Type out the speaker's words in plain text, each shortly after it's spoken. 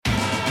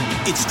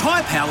It's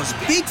Tyre Power's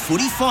Big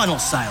Footy Final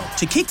Sale.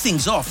 To kick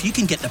things off, you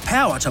can get the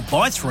power to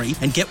buy 3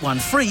 and get 1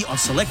 free on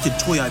selected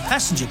Toyo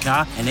passenger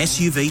car and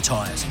SUV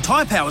tyres.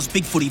 Tyre Power's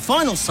Big Footy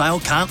Final Sale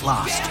can't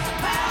last.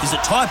 Visit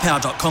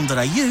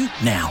tyrepower.com.au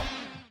now.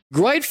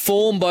 Great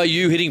form by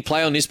you hitting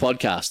play on this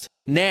podcast.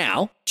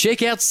 Now,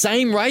 check out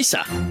Same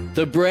Racer,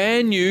 the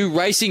brand new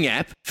racing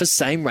app for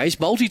same race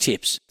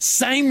multi-tips.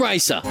 Same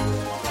Racer.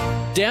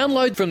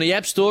 Download from the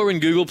App Store and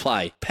Google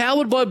Play.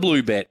 Powered by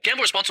Bluebet.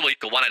 Gamble responsibly.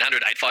 Call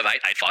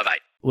 1-800-858-858.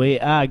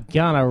 We are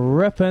going to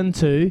rip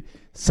into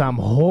some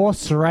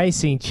horse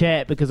racing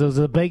chat because there was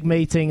a big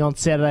meeting on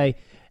Saturday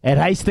at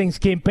Hastings,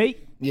 Kempe.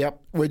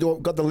 Yep, we've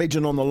got the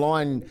legend on the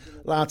line.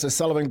 Lance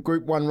O'Sullivan,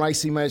 Group 1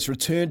 racing mates,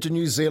 returned to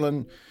New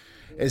Zealand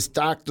as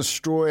Dark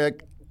Destroyer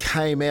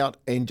came out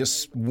and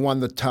just won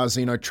the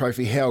Tarzino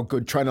Trophy. How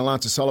good. Trainer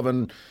Lance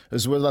O'Sullivan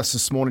is with us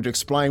this morning to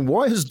explain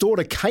why his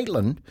daughter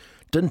Caitlin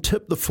didn't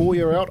tip the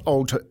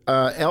 4-year-old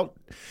out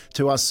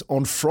to us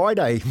on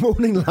Friday.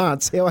 Morning,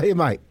 Lance. How are you,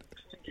 mate?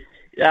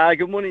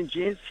 Good morning,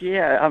 gents.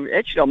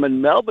 I'm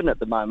in Melbourne at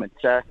the moment.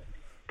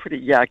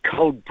 Pretty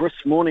cold,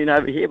 brisk morning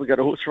over here. We've got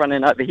a horse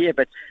running over here.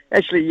 But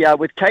actually,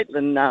 with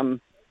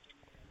Caitlin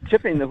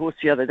tipping the horse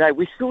the other day,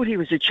 we thought he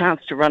was a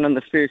chance to run in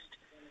the first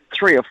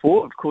 3 or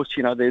 4. Of course,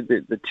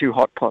 the 2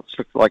 hot pots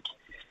look like,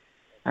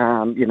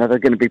 they're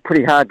going to be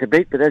pretty hard to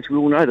beat. But as we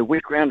all know, the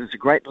wet ground is a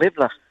great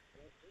leveller.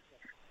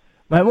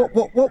 Mate,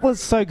 what was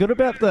so good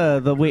about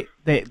the wet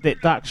that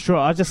Dark Destroyer?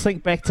 I just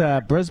think back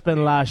to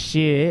Brisbane last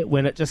year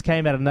when it just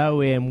came out of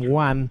nowhere and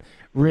won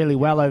really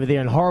well over there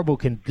in horrible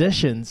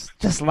conditions.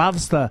 Just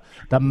loves the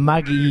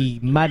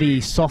muddy,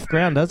 soft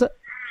ground, does it?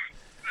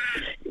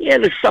 Yeah,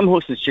 look, some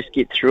horses just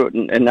get through it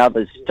and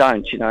others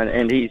don't,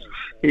 and he's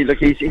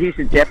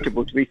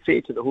adaptable. To be fair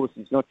to the horse,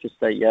 he's not just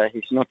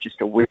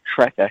a wet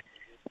tracker.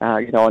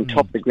 On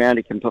top of the ground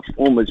he can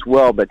perform as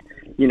well, but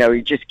he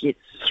just gets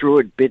through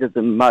it better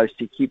than most.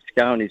 He keeps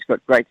going. He's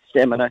got great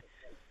stamina.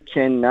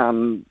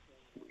 Can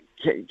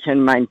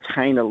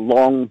maintain a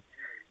long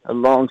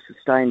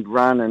sustained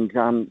run, and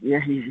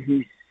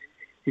he's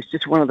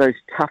just one of those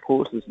tough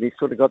horses, and he's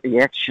sort of got the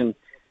action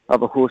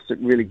of a horse that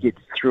really gets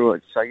through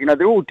it. So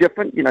they're all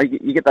different.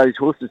 You get those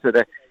horses that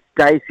are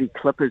daisy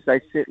clippers. They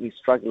certainly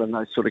struggle in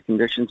those sort of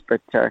conditions,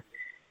 but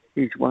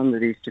he's one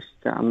that he's just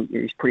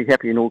he's pretty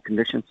happy in all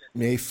conditions.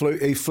 Yeah, he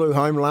flew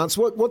home, Lance.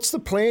 What's the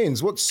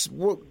plans? What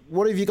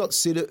have you got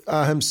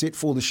him set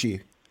for this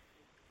year?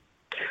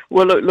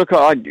 Well, look,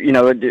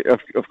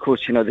 of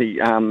course,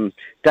 the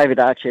David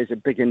Archer has a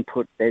big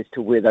input as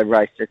to where they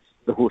race. It's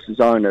the horse's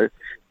owner,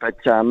 but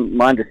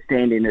my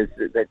understanding is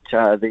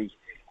that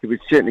he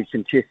would certainly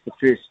contest the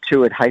first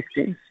 2 at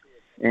Hastings,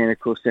 and of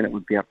course, then it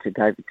would be up to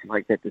David to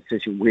make that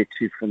decision where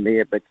to from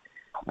there. But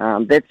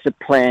that's the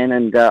plan,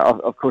 and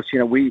of course,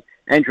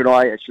 Andrew and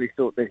I actually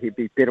thought that he'd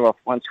be better off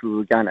once we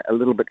were going a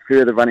little bit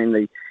further, running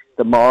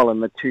the mile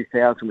and the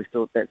 2,000. We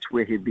thought that's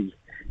where he'd be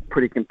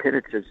pretty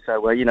competitive.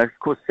 So, of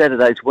course,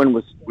 Saturday's win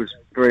was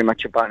very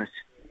much a bonus.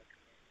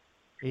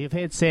 You've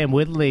had Sam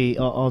Whitley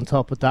on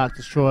top of Dark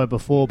Destroyer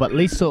before, but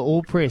Lisa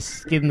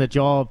Allpress getting the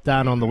job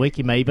done on the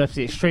weekend, mate. You must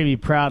be extremely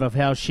proud of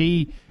how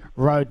she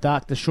rode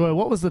Dark Destroyer.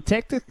 What was the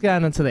tactic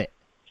going into that?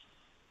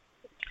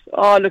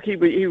 Oh, look, he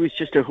was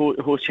just a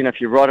horse.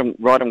 If you ride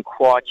him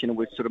quiet,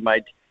 we've sort of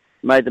made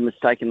the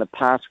mistake in the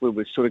past where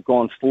we've sort of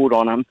gone forward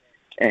on him,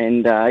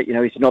 and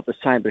he's not the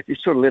same. But if you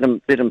sort of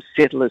let him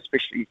settle,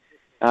 especially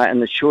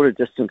in the shorter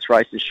distance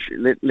races,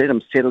 let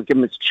him settle, give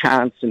him his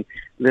chance, and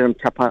let him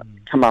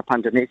come up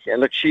underneath. Yeah,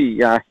 look, she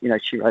rode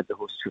the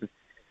horse sort of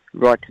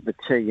right to the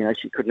tee.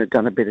 She couldn't have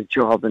done a better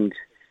job, and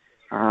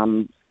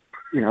it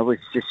was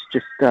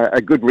just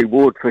a good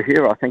reward for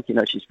her. I think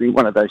she's been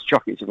one of those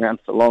jockeys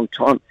around for a long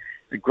time.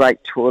 A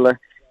great twirler,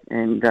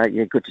 and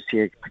good to see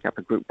her pick up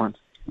a Group 1.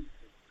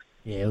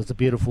 Yeah, it was a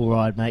beautiful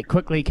ride, mate.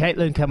 Quickly,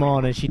 Caitlin come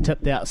on, and she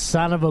tipped out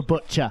Son of a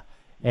Butcher,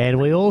 and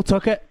we all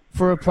took it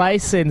for a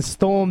place and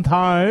stormed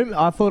home.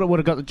 I thought it would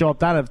have got the job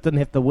done if it didn't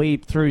have to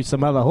weave through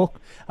some other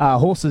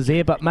horses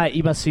there, but mate,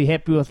 you must be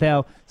happy with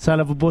how Son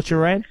of a Butcher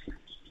ran.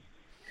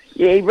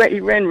 Yeah, he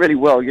ran really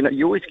well.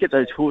 You always get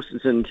those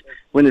horses, and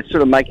when they're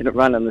sort of making it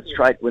run in the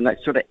straight, when they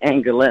sort of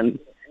angle in,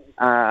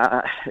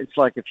 it's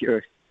like if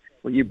you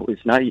boys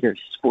know, you're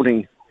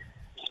sporting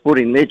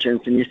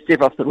legends, and you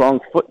step off the wrong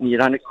foot and you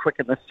don't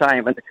quicken the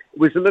same. And it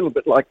was a little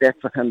bit like that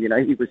for him.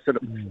 He was sort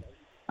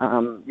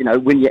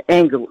of, when you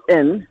angle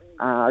in,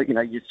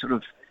 you're sort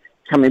of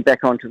coming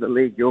back onto the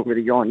leg you're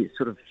already on. You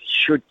sort of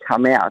should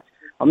come out.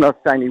 I'm not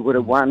saying he would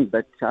have won,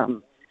 but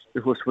the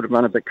horse would have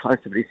run a bit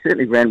closer. But he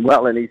certainly ran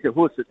well, and he's a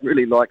horse that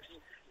really likes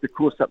the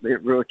course up there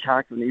at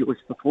Ruakaka, and he always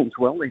performs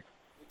well there.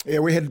 Yeah,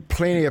 we had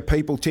plenty of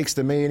people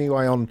texting me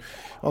anyway on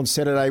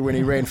Saturday when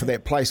he ran for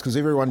that place, because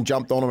everyone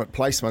jumped on him at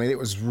place money. That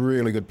was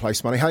really good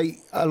place money. Hey,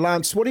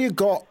 Lance, what do you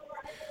got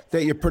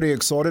that you're pretty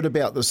excited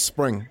about this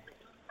spring?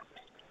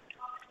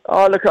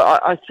 Oh, look,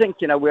 I think,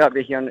 we're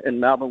over here in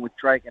Melbourne with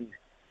Dragon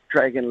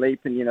Leap,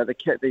 and,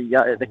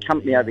 the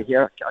company over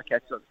here, okay,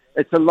 so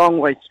it's a long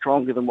way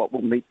stronger than what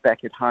we'll meet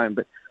back at home,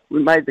 but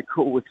we made the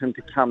call with him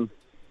to come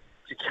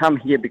to come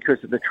here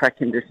because of the track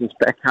conditions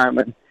back home,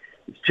 and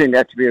it's turned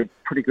out to be a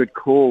pretty good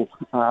call.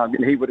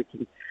 He would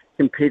have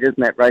competed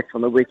in that race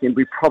on the weekend.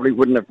 We probably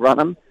wouldn't have run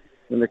him.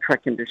 When the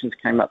track conditions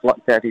came up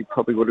like that, he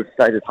probably would have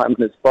stayed at home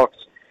in his box.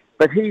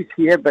 But he's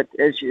here, but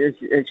as you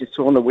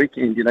saw on the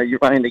weekend, you're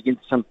running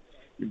against some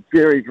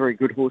very, very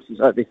good horses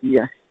over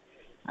here.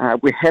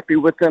 We're happy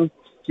with them.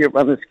 He'll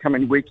run this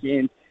coming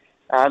weekend.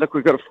 Look,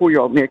 we've got a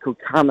 4-year-old mare called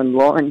Carmen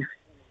Line.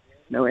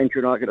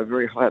 Andrew and I got a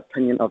very high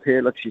opinion of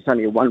her. Look, she's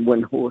only a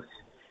one-win horse,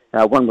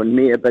 one-win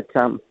mare, but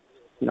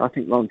I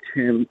think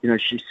long-term,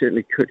 she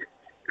certainly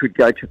could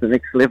go to the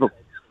next level.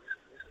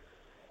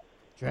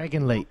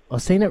 Dragon Leap.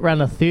 I've seen it run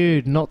a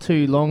third not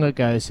too long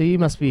ago, so you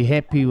must be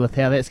happy with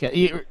how that's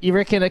going. You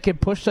reckon it could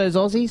push those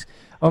Aussies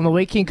on the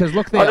weekend? Because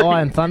look at that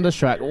Iron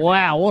Thunderstruck.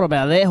 Wow, what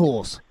about that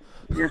horse?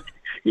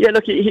 Yeah,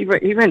 look, he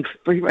ran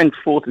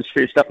fourth his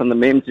first up in the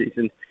Menzies,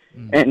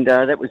 and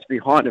that was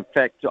behind. In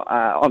fact,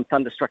 on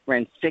Thunderstruck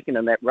ran second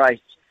in that race.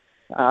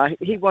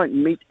 He won't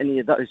meet any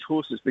of those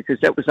horses because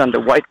that was under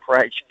weight for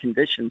age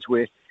conditions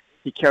where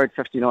he carried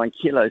 59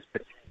 kilos.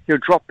 But he'll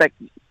drop back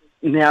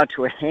now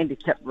to a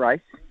handicap race,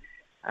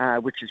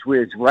 which is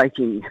where his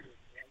rating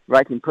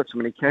puts him,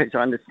 and he carries, I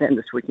understand,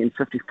 this weekend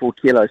 54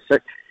 kilos. So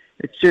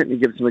it certainly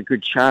gives him a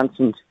good chance,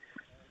 and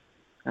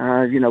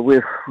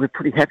we're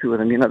pretty happy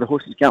with him. The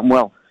horse is going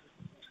well.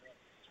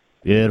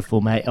 Beautiful,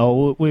 mate.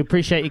 Oh, we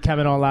appreciate you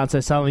coming on, Lance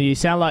O'Sullivan. You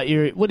sound like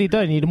what are you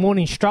doing? You're the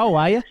morning stroll,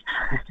 are you?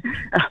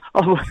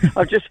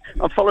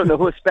 I'm following the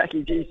horse back.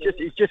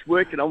 He's just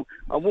working. I'm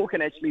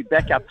walking actually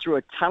back up through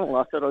a tunnel.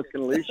 I thought I was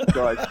going to lose you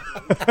guys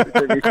with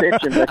the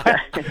reception, but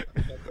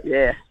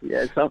yeah.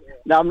 So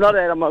no, I'm not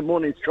out on my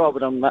morning stroll,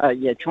 but I'm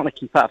trying to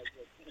keep up.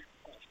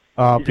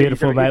 Oh,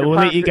 beautiful, mate. We'll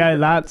let you go,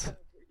 Lance.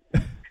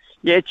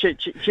 Yeah,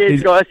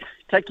 cheers, guys.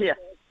 Take care.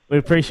 We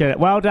appreciate it.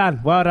 Well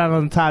done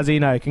on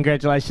Tarzino.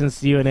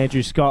 Congratulations to you and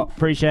Andrew Scott.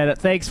 Appreciate it.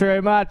 Thanks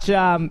very much.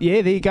 There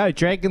you go.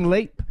 Dragon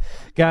Leap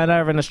going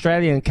over in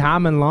Australia, and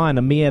Carmen Line,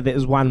 a mare that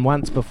has won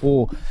once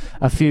before,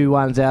 a few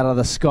ones out of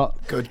the Scott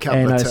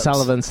and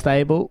O'Sullivan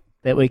stable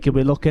that we could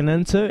be looking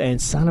into, and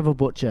Son of a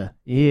Butcher.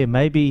 Yeah,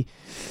 maybe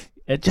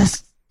it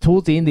just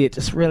towards the end there, it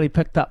just really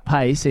picked up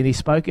pace, and he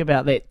spoke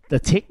about the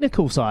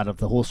technical side of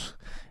the horse,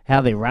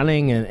 how they're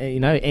running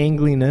and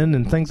angling in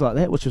and things like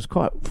that, which was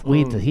quite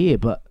weird to hear,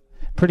 but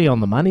pretty on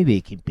the money there,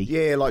 Kempy.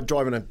 Yeah, like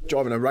driving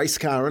a race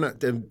car, innit?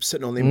 They're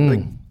sitting on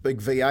them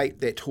big V8,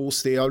 that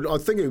horse there. I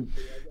think it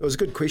was a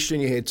good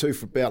question you had too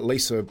about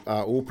Lisa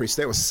Allpress.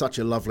 That was such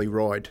a lovely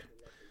ride.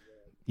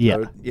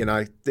 Yeah,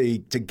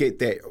 to get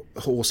that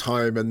horse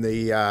home in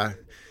the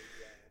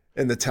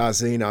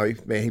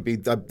Tarzino, man,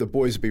 the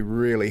boys would be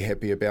really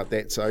happy about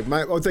that. So,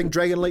 mate, I think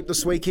Dragon Leap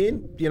this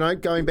weekend.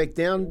 Going back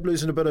down,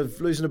 losing a bit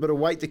of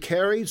weight to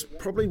carry, is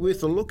probably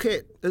worth a look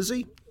at. Is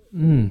he?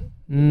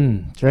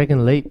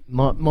 Dragon Leap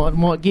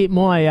might get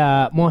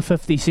my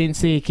 50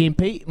 cents there,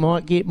 Kempy.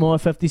 Might get my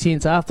 50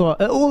 cents after.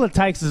 All it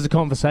takes is a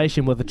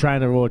conversation with the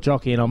trainer or a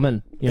jockey, and I'm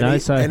in. And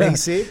he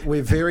said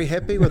we're very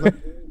happy with him.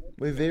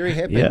 We're very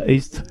happy. Yeah,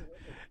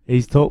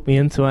 he's talked me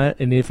into it.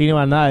 And if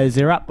anyone knows,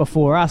 they're up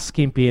before us,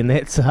 Kempy, and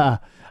that's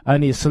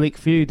only a select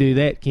few do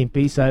that,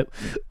 Kempy. So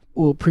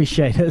we'll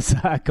appreciate his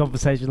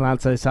conversation,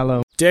 Lance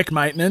O'Sullivan. Deck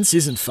maintenance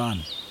isn't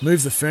fun.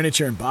 Move the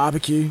furniture and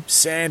barbecue,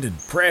 sand and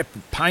prep,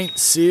 paint,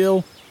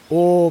 seal,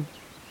 or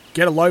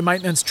get a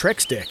low-maintenance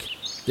Trex deck.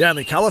 The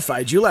only colour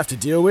fade you'll have to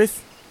deal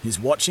with is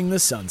watching the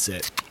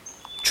sunset.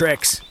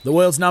 Trex, the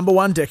world's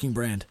 #1 decking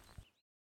brand.